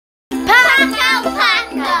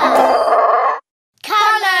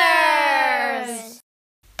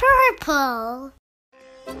Purple.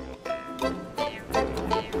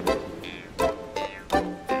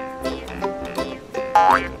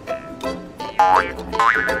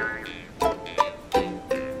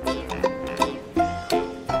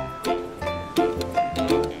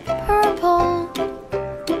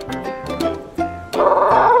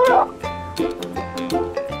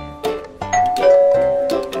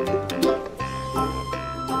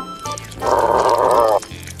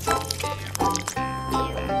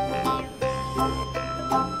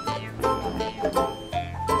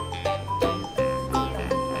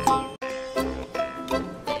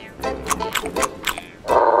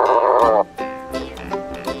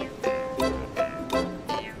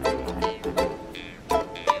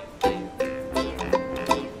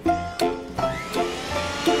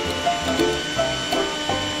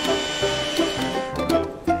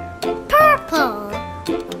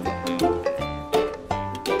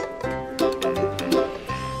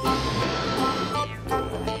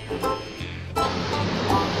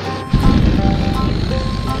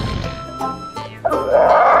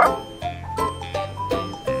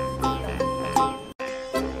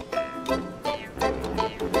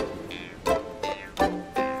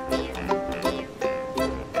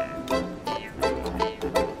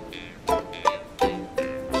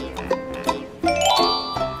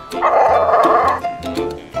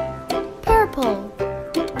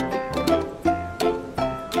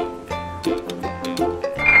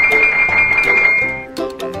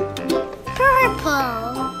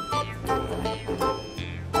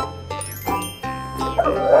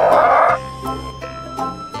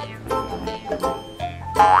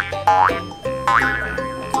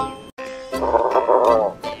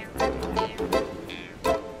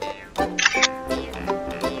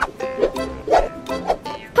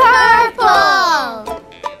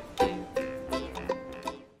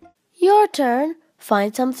 Your turn.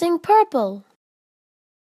 Find something purple.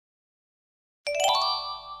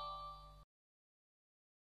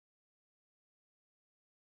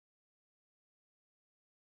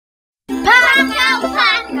 Pacca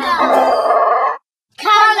Alpaca.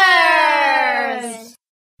 Colors.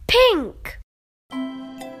 Pink.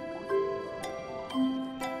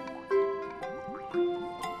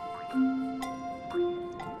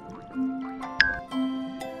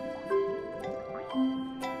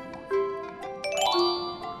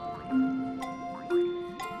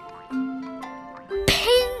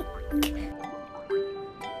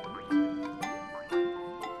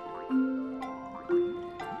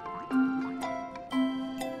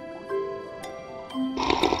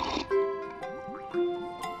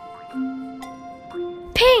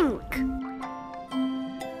 Pink.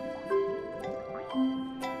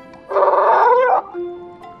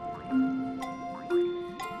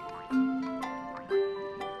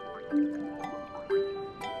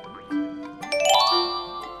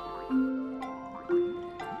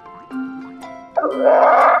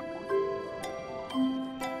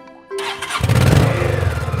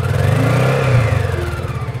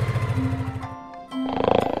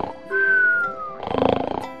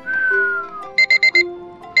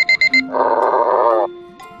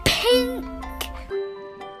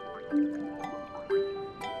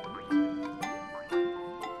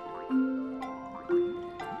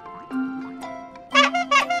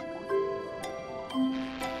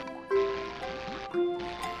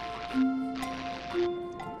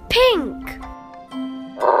 Pink.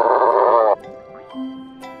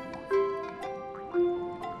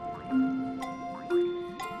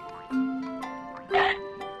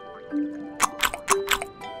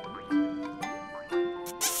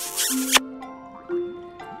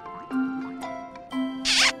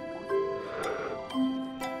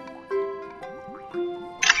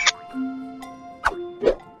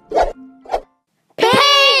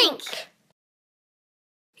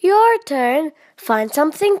 Your turn. Find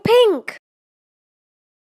something pink.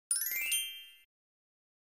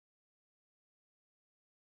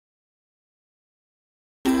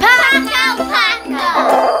 Pacca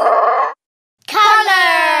Alpaca.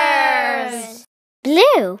 Colors.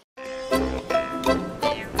 Blue.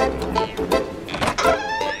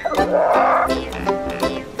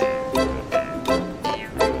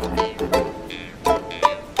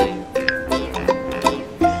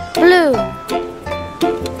 Blue.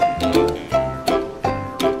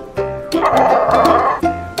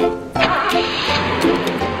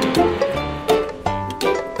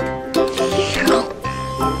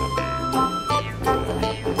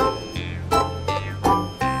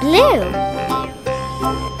 Blue.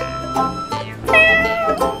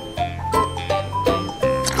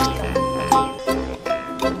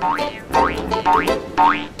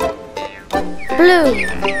 Blue.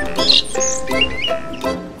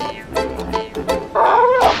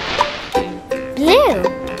 Blue.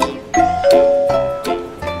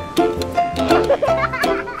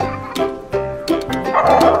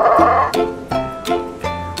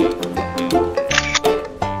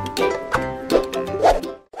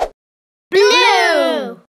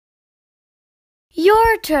 Blue.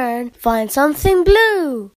 Your turn. Find something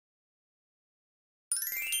blue.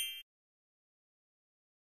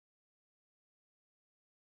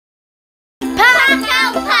 Pacca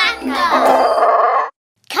Alpaca.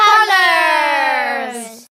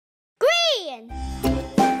 Colors. Green.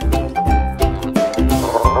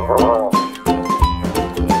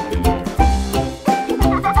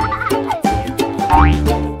 Green.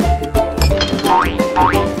 Green.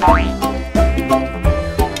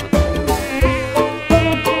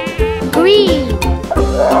 Green. Green.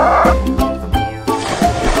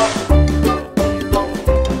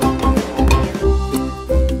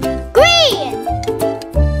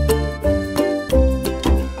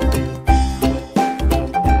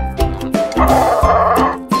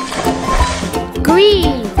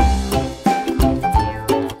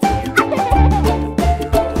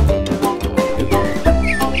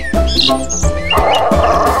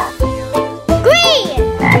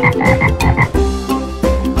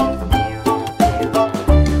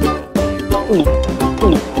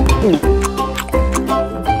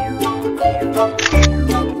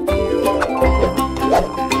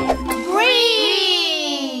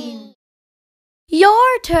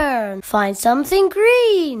 Your turn. Find something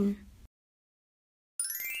green.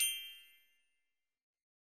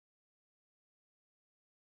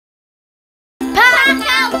 Pacca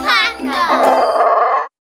Alpaca.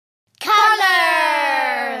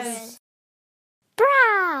 Colors.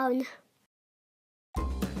 Brown.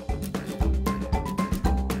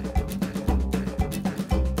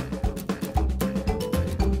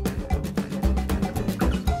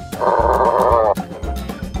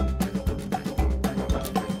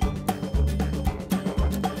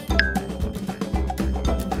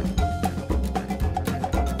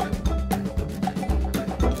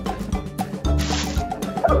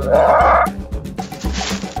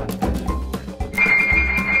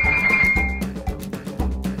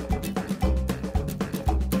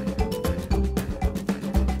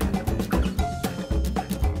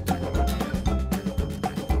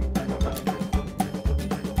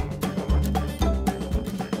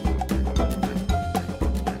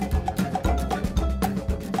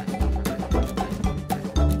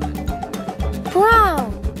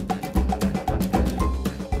 Brown.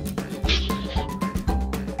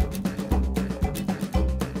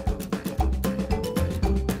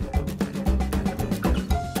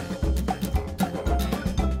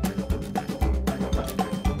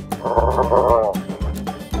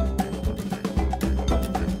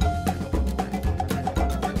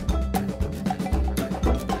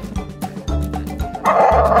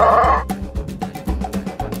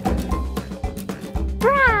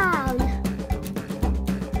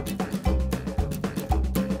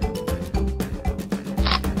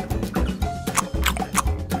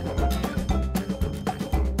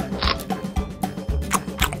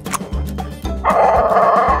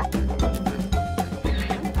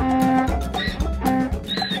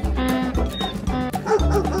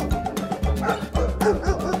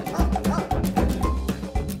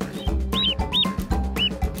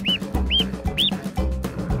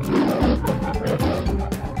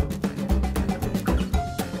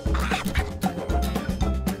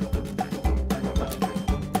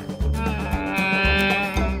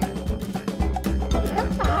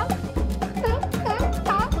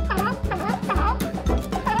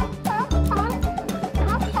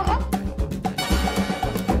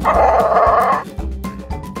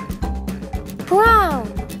 Brown. Brown.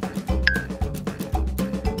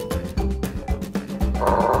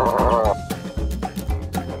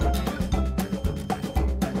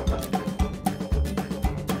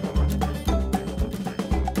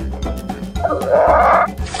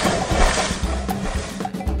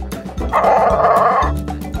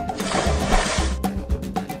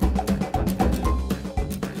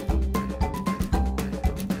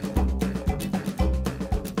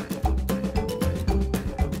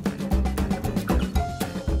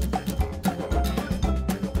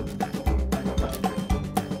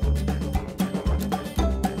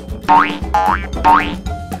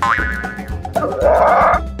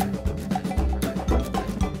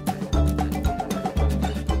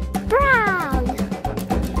 Brown.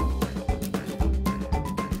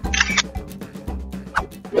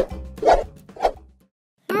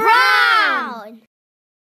 Brown.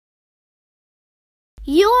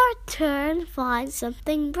 Your turn. Find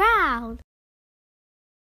something brown.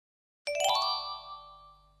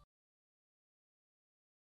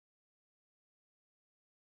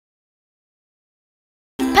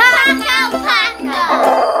 Pacca Alpaca.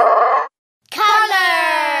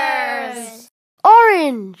 Colors.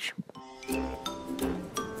 Orange.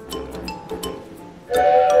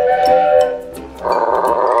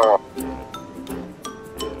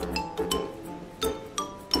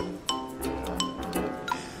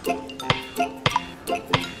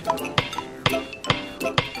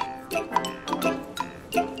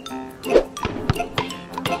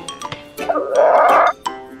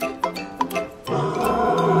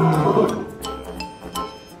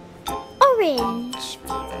 Orange.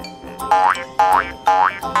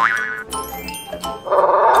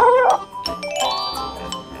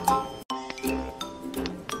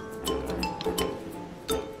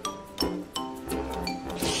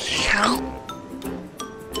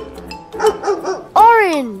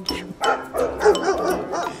 Orange. Orange.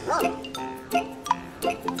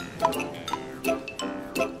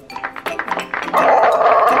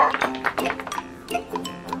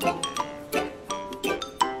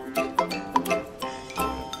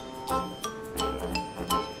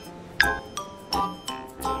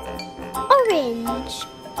 Orange.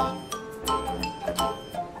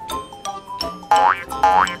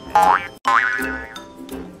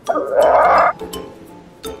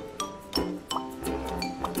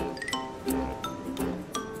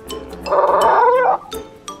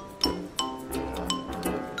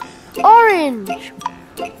 Orange.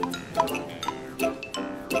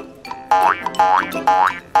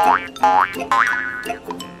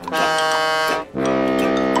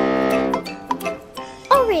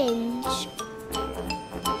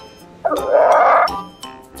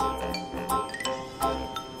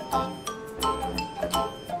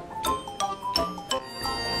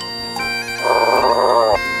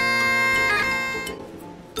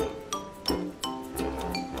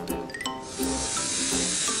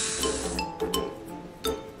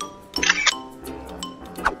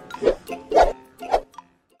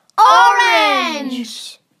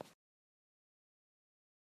 Orange.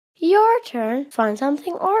 Your turn. Find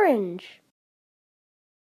something orange.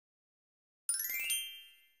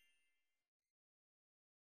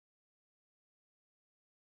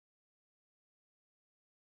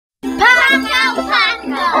 Pacca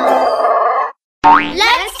Alpaca.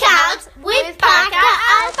 Let's count with Pacca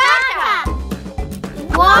Alpaca.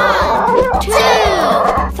 1, 2,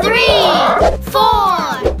 3,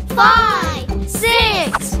 4, 5,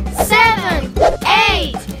 6, 7,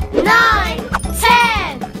 8, 9,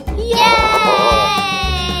 10. Yay!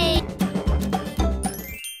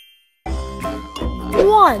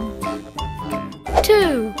 1,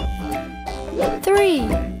 2, 3,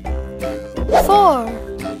 4,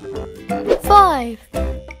 5,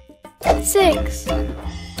 6,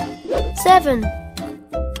 7,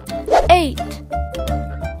 8,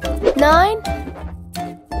 9,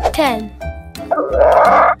 10.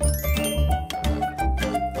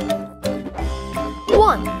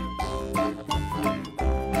 1,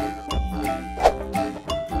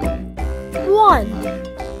 1,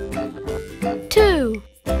 2,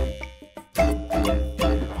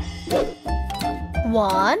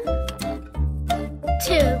 1,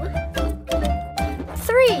 2,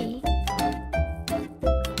 3,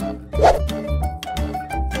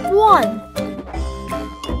 1,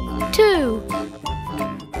 2,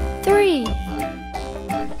 3,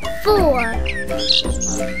 4,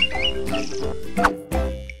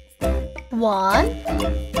 1,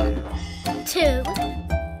 2,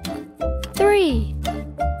 3,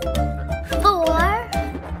 4,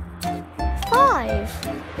 5.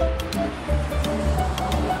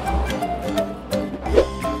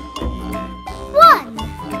 1,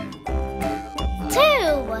 2,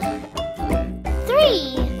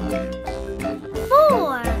 3,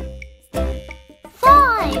 4,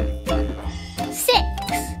 5, 6.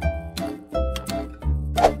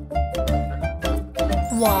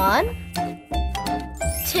 1,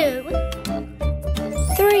 2,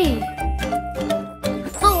 3,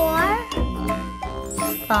 4,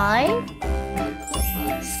 5,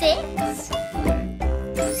 6.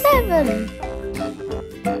 7.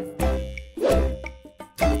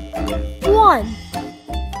 1,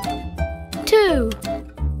 2,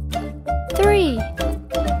 3,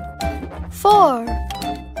 4,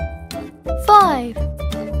 5,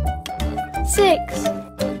 6,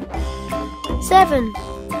 7.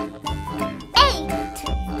 8.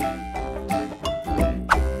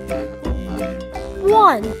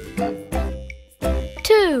 1,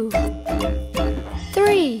 2,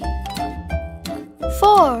 3,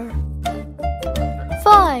 4,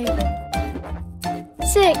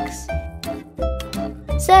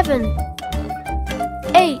 7,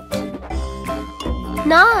 8,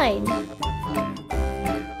 9.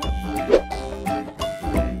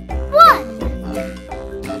 1,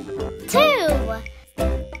 2,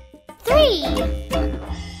 3,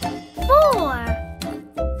 4,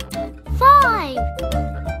 5,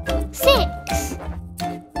 6,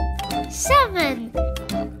 7,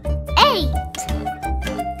 8,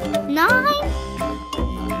 9,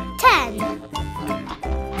 10.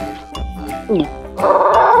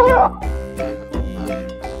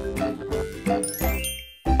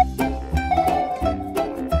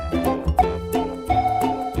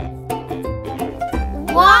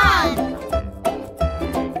 1,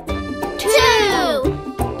 2,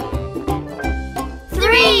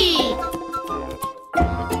 3,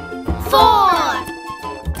 4,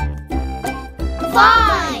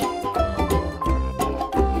 5,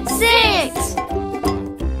 6,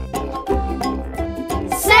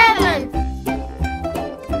 7,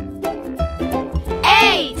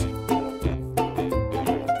 8,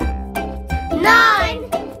 9,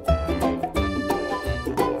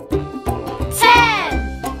 10.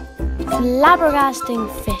 Flabbergasting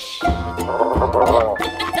fish. 1,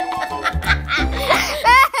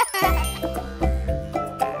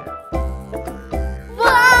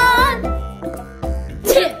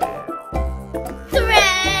 2, 3,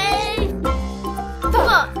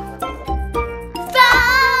 4,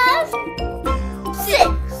 5, 6,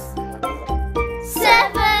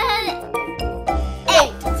 7,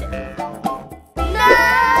 8, 9,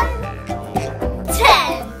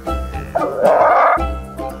 10.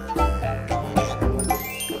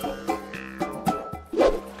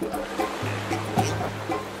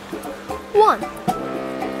 1,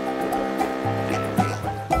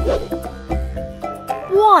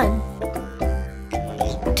 1,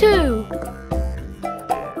 2,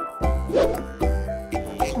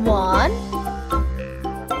 1,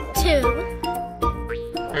 2,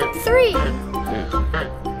 3,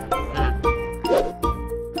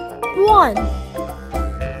 1,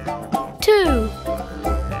 2,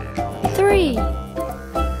 3,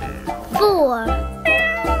 4,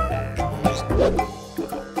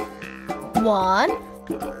 1,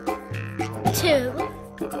 2,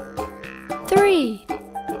 3,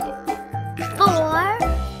 4,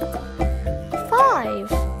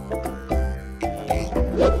 5,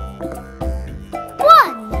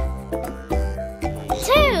 1,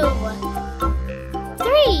 2,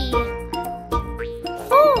 3,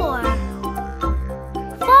 4,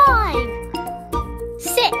 5,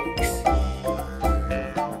 6,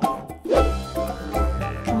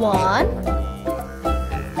 1,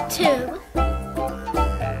 2,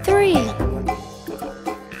 3,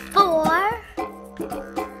 4,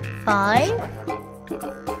 5,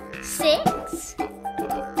 6,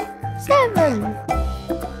 7.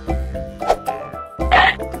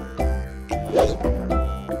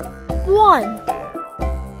 1,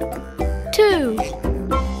 2,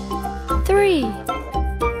 3,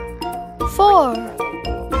 4,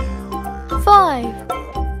 5,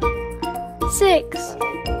 6,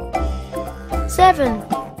 7.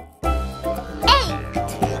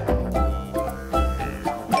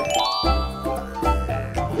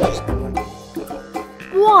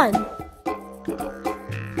 1,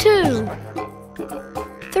 2,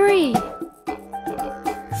 3,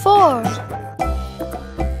 4,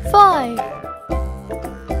 5,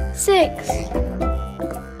 6,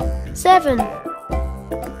 7,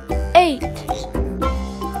 8,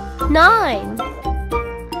 9.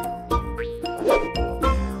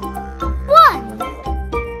 1,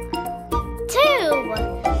 2,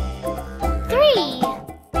 3,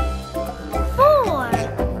 4,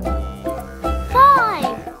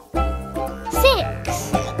 5,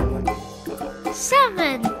 6,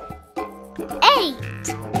 7,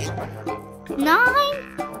 8, 9,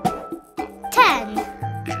 10.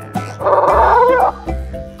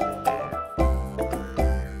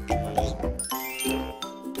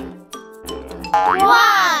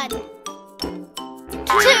 1,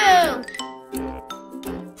 2,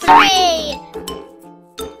 3,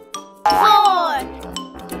 4,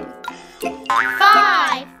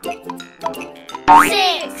 5,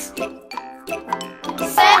 6,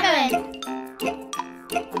 7,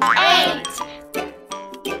 8,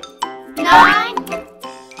 9,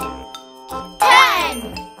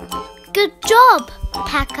 10. Good job,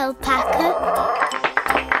 Pacca Alpaca.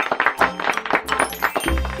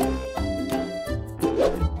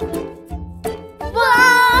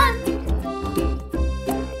 1,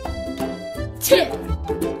 2,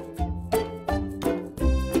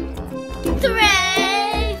 3,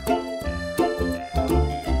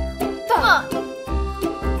 4,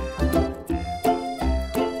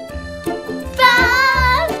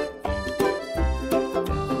 5,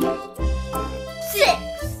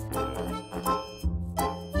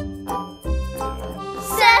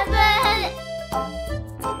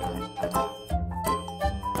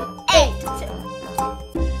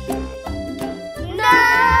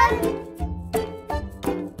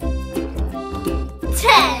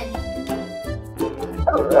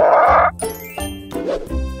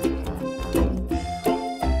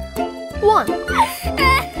 One.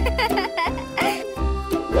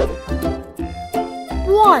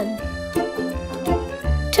 One.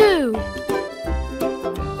 Two.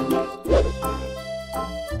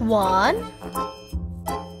 One.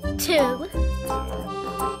 Two.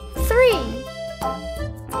 Three.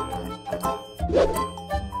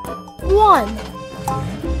 One.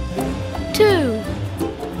 Two.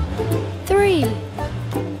 Three.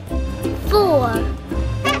 Four.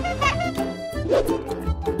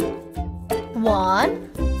 One.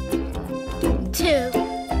 Two.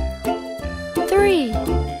 Three.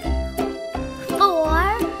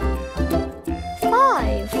 Four.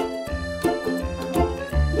 Five.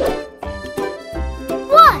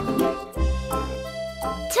 One.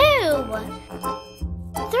 Two.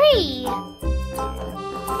 Three.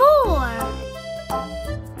 Four.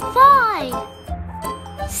 Five.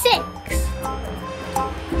 Six.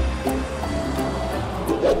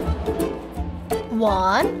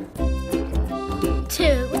 One.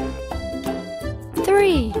 Two.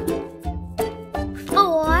 Three.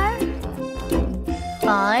 Four.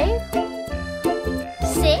 Five.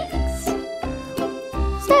 Six.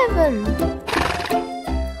 Seven.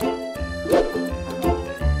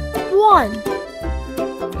 One.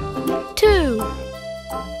 Two.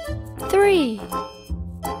 Three.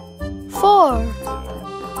 Four.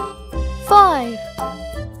 Five.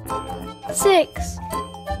 Six.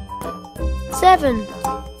 Seven.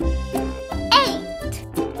 Eight.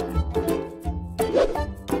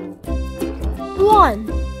 One.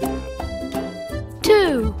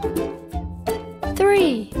 Two.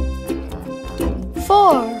 Three.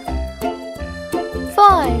 Four.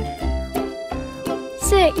 Five.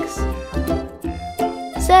 Six.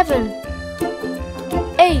 Seven.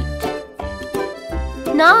 Eight.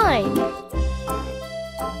 Nine.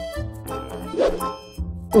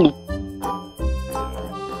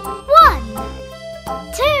 One.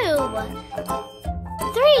 Two.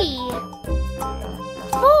 Three.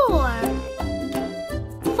 Four.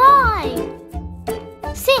 Five.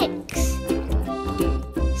 Six.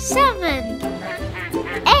 Seven.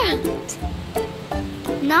 Eight.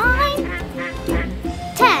 Nine.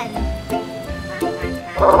 10.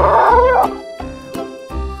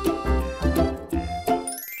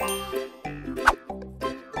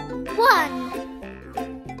 One.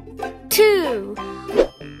 Two.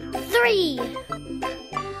 Three.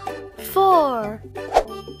 Four.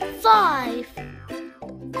 Five.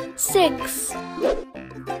 Six.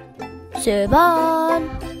 Seven.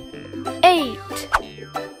 Eight.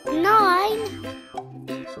 Nine.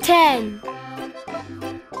 10.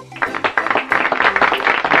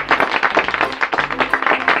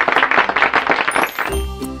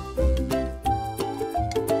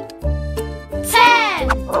 Ten.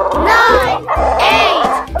 Nine. Eight.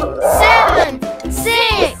 Seven.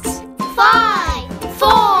 Six. Five.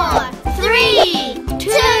 Four. Three.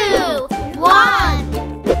 Two. One.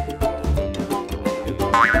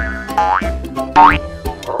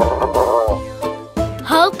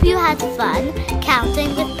 Hope you had fun counting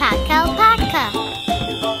with Pacca Alpaca.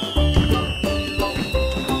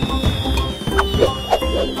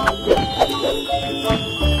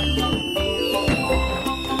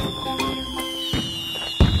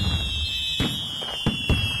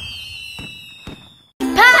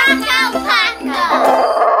 Pacca Alpaca!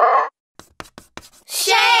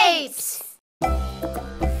 Shapes!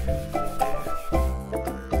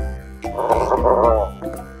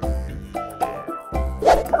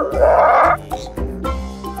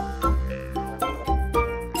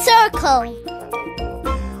 Circle.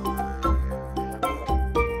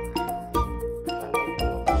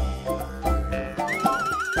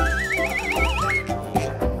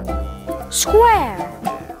 Square.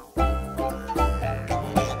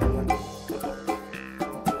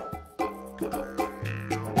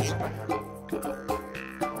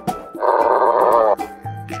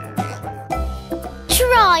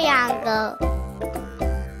 Triangle.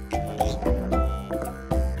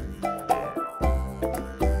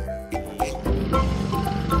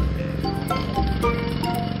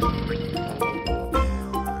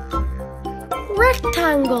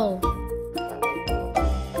 Rectangle.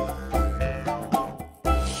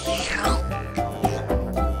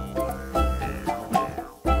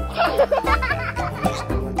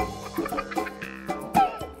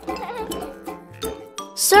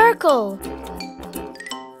 Circle.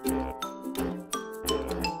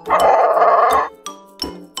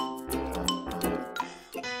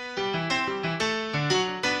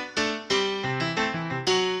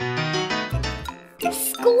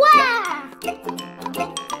 Square.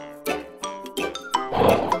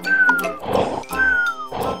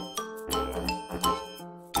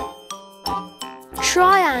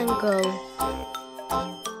 triangle,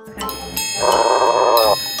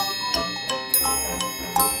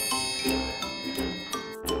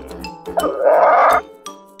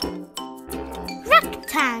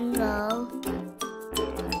 rectangle,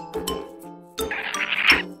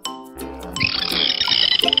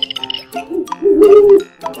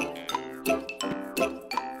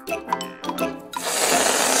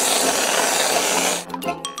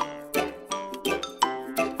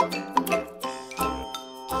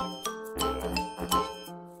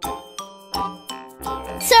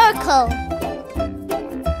 circle,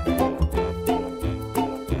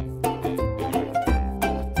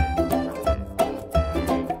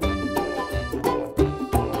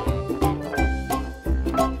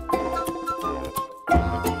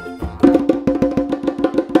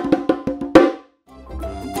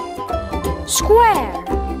 square,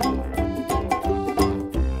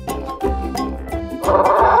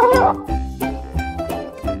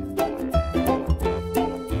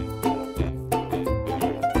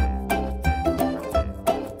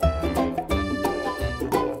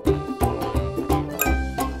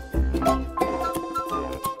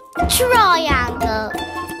 triangle,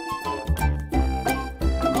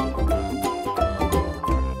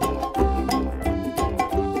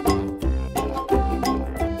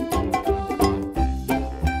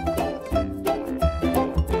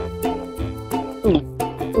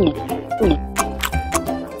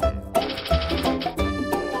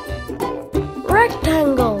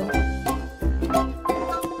 rectangle,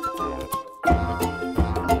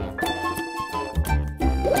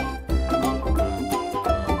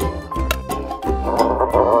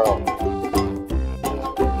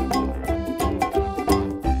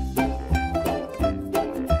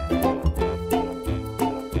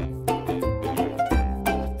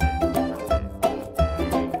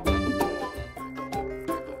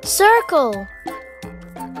 circle,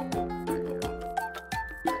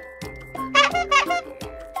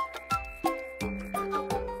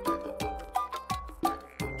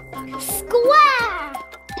 square,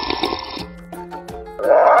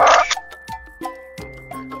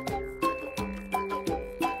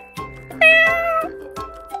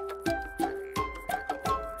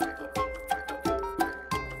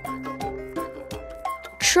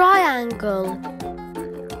 triangle,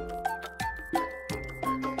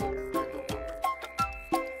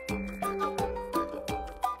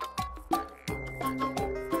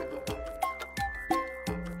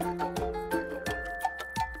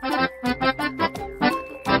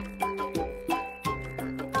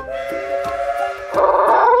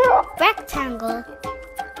 rectangle,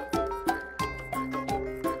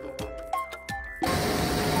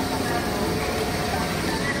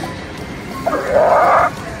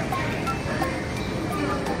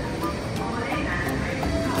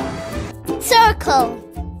 circle,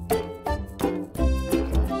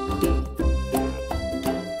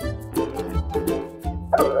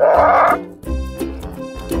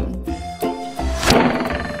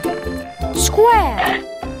 square,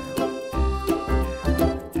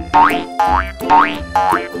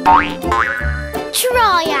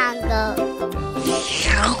 triangle,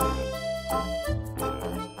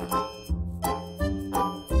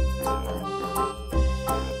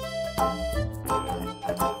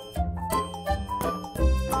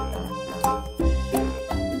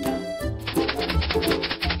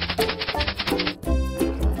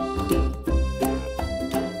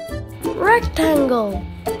 rectangle,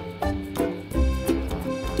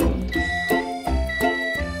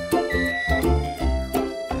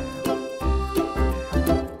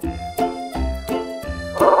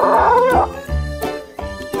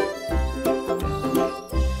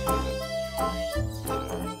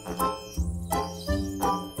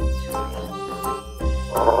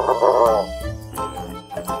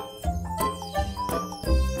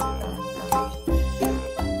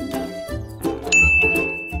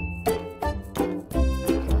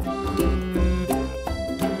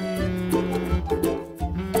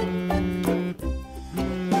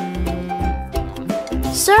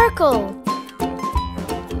 circle,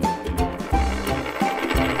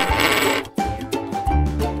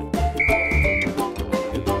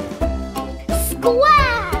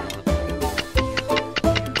 square,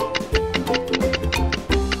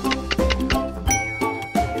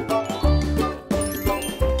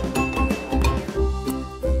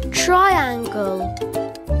 triangle,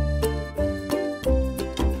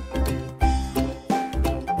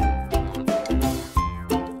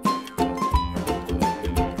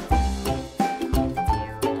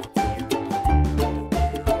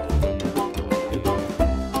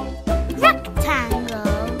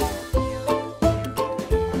 rectangle,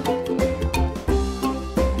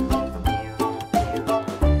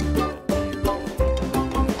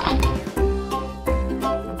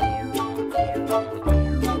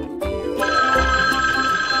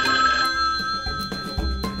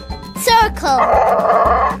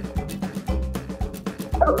 Circle.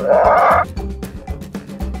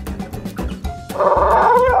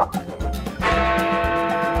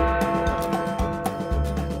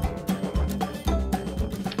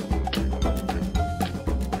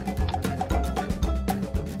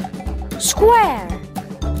 Square.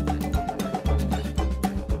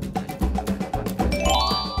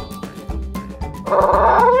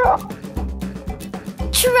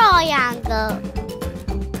 Triangle.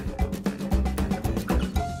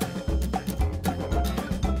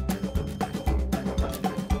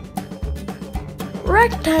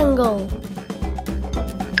 Rectangle.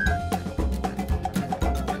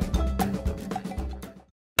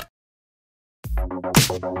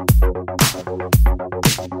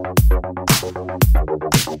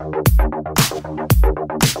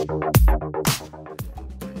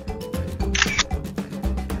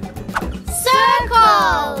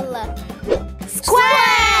 Circle.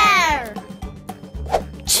 Square.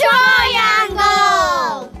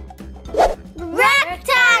 Triangle.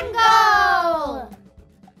 Rectangle.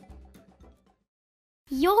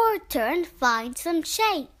 Your turn. Find some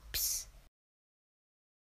shapes.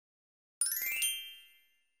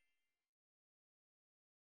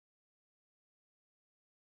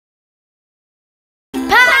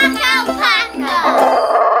 Pacca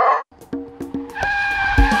Alpaca.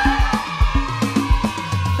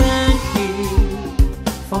 Thank you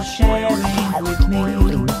for sharing with me.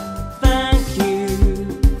 Thank you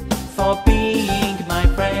for being my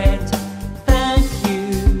friend. Thank you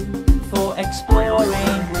for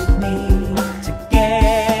exploring with me.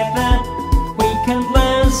 Together we can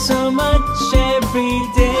learn so much every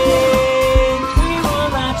day. We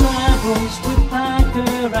all our travels with Pacca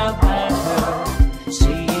Alpaca,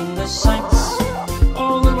 seeing the sights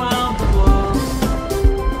all around the world.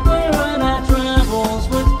 We're on our travels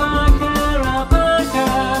with Pacca Alpaca,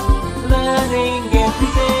 learning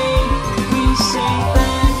every day. We say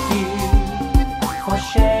thank you for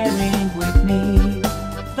sharing with me.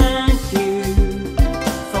 Thank you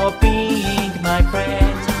for being my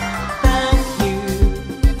friend. Thank you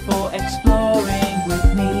for exploring with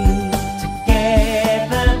me.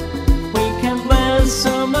 Together we can learn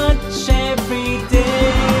so much every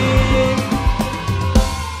day.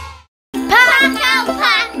 Pacca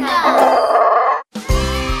Alpaca.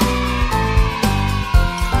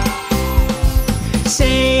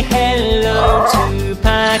 Say hello to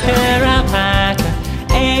Pacca Alpaca.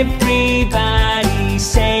 Everybody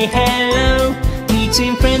say hello.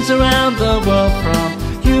 Meeting friends around the world from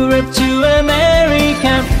Europe to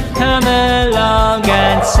America. Come along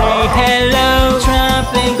and say hello.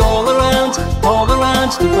 Traveling all around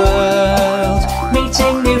the world.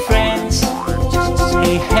 Meeting new friends. Just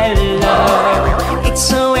say hello. It's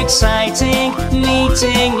so exciting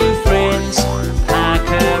meeting new friends.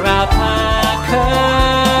 Pacca Alpaca.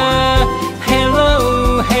 Hello,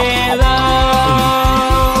 hello.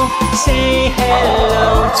 Say hello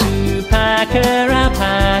to Pacca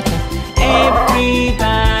Alpaca.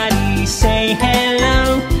 Everybody say hello.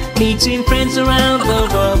 Meeting friends around the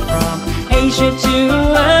world from Asia to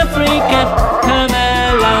Africa. Come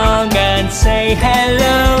along and say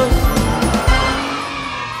hello.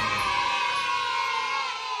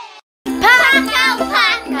 Pacca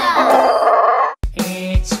Alpaca.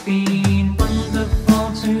 It's been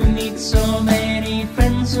wonderful to meet so many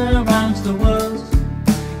friends around the world.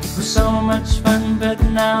 It was so much fun, but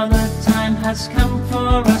now the time has come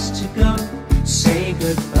for us to go. Say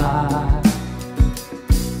goodbye,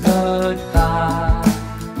 goodbye.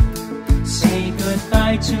 Say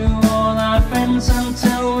goodbye to all our friends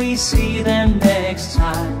until we see them next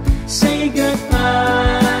time. Say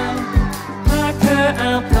goodbye, Pacca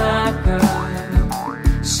Alpaca.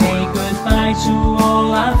 Say goodbye to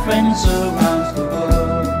all our friends around the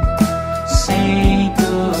world. Say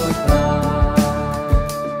goodbye.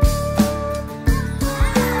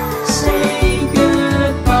 Say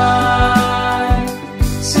goodbye.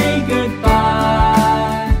 Say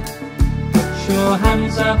goodbye. Put your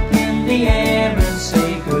hands up in the air and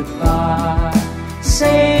say goodbye.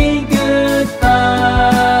 Say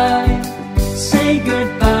goodbye. Say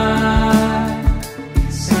goodbye.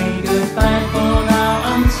 Say goodbye for now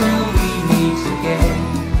until we meet again.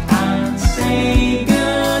 And say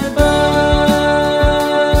goodbye.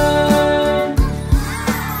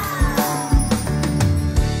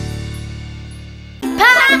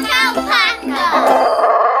 Pacca Alpaca.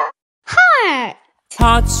 Heart.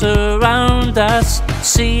 Hearts around us,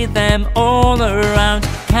 see them all around.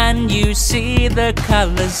 Can you see the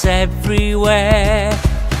colors everywhere?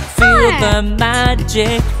 Feel the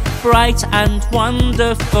magic, bright and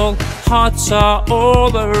wonderful. Hearts are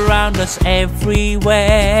all around us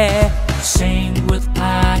everywhere. Sing with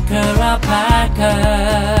Pacca Alpaca.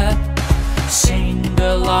 Sing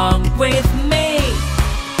along with me.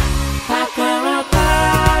 Pacca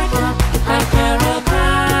Alpaca, Pacca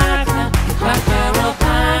Alpaca, Pacca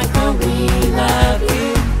Alpaca, we love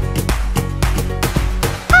you.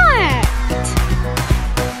 Heart.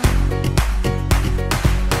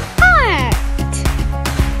 Heart.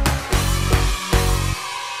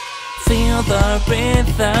 Feel the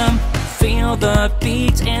rhythm, feel the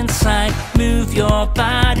beat inside. Move your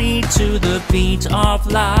body to the beat of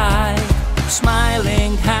life.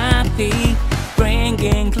 Smiling happy,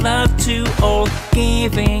 bringing love to all.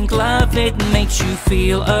 Giving love, it makes you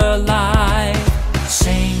feel alive.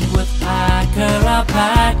 Sing with Pacca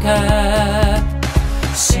Alpaca.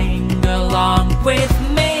 Sing along with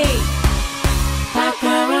me.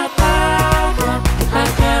 Pacca Alpaca,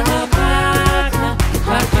 Pacca Alpaca,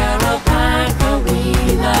 Pacca Alpaca, we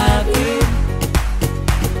love you.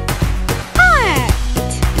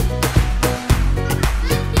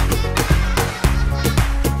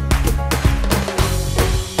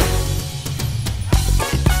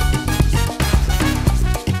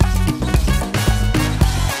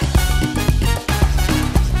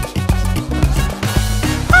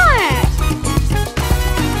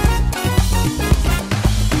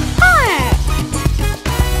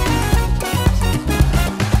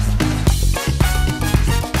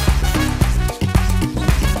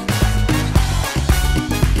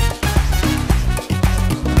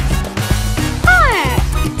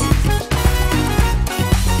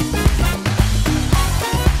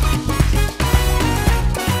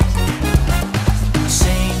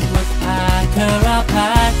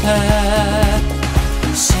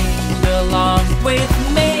 Sing along with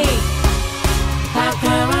me.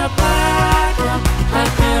 Pacca Alpaca,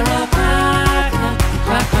 Pacca Alpaca,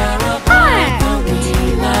 Pacca Alpaca, we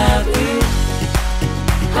love you.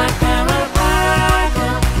 Pacca Alpaca,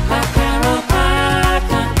 Pacca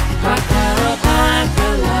Alpaca, Pacca Alpaca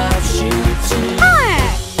loves you too.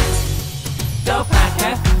 Go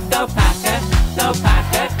Pacca, go Pacca, go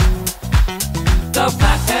Pacca, go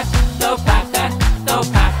Pacca, go Pacca, go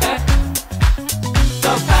Pacca.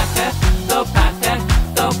 Go Pacca, go Pacca,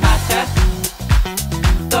 go Pacca,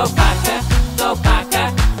 go Pacca, go Pacca.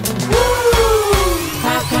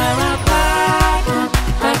 Pacca Alpaca,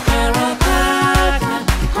 Pacca Alpaca,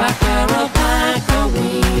 Pacca Alpaca, we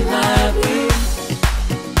love you.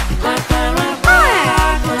 Pacca Alpaca,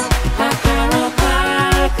 Pacca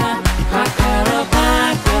Alpaca, Pacca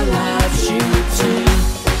Alpaca loves you too.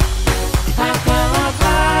 Pacca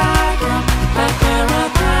Alpaca, Pacca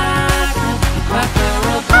Alpaca, Pacca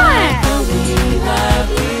Alpaca, we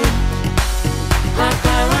love you.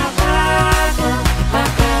 Pacca Alpaca,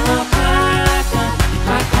 Pacca Alpaca,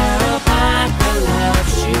 Pacca Alpaca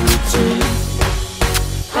loves you too.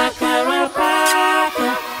 Pacca Alpaca,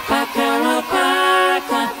 Pacca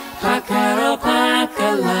Alpaca, Pacca Alpaca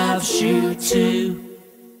loves you too.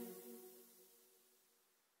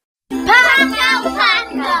 Pacca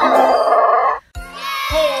Alpaca.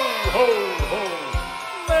 Ho, ho, ho!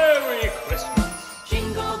 Merry Christmas!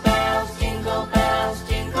 Jingle bells,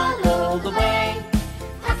 jingle all the way.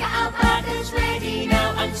 Pacca Alpaca's ready now,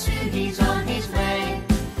 and soon he's on his way.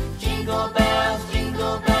 Jingle bells,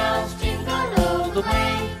 jingle all the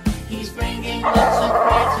way. He's bringing lots of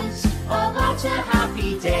presents. Oh, what a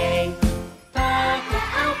happy day! Pacca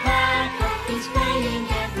Alpaca is playing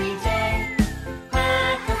every day.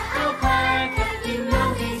 Pacca Alpaca, you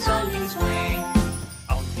know he's on his way.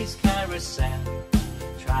 On his carousel,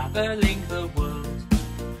 traveling the world,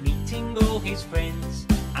 meeting all his friends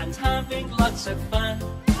and having lots of fun.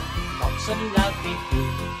 Lots of lovely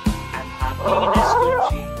food and happiness good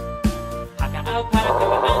cheer. Pacca Alpaca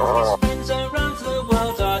and his friends around the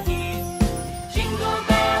world are here. Jingle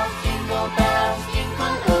bells, jingle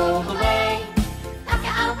all the way.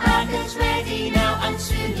 Pacca Alpaca's ready now, and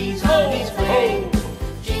soon he's on his way.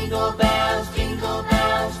 Jingle bells, jingle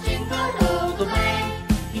all the way.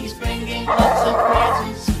 He's bringing lots of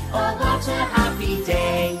presents. Oh, what a happy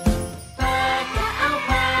day! Pacca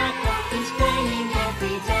Alpaca is playing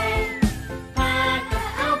every day. Pacca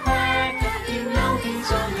Alpaca, you know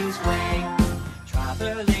he's on his way.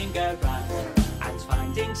 Traveling around and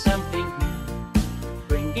finding something new,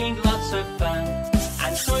 bringing lots of fun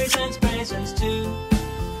and toys and presents too.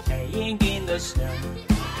 Playing in the snow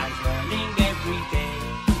and learning every day.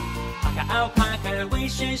 Pacca Alpaca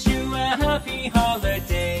wishes you a happy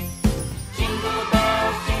holiday. Jingle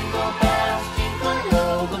bells, jingle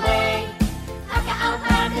all the way. Pacca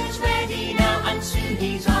Alpaca's ready now, and soon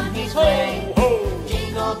he's on his way.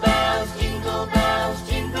 Jingle bells, jingle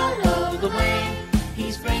all the way.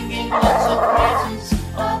 He's bringing lots of presents.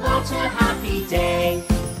 Oh, what a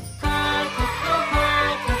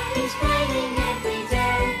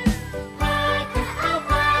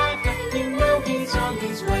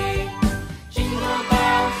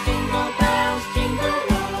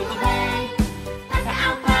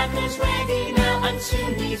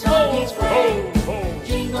chimney's on his way.